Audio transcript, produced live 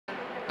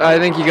I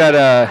think you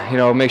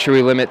gotta, make sure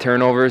we limit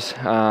turnovers.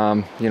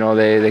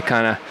 They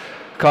kind of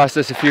cost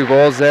us a few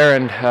goals there,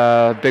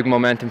 and big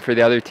momentum for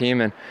the other team.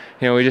 And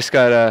we just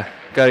gotta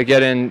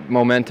get in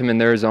momentum in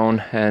their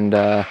zone, and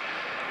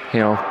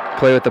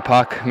play with the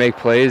puck, make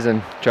plays,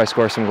 and try to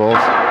score some goals.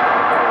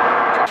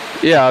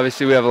 Yeah,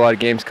 obviously we have a lot of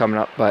games coming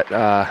up, but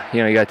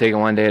you gotta take it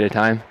one day at a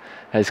time,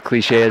 as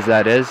cliche as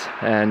that is.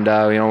 And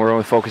we're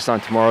only focused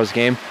on tomorrow's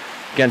game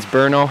against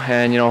Brno,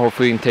 and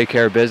hopefully we can take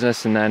care of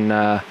business, and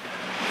then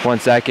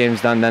once that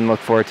game's done, then look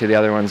forward to the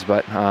other ones.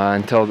 But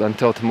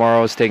until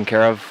tomorrow's taken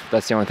care of,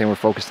 that's the only thing we're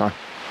focused on.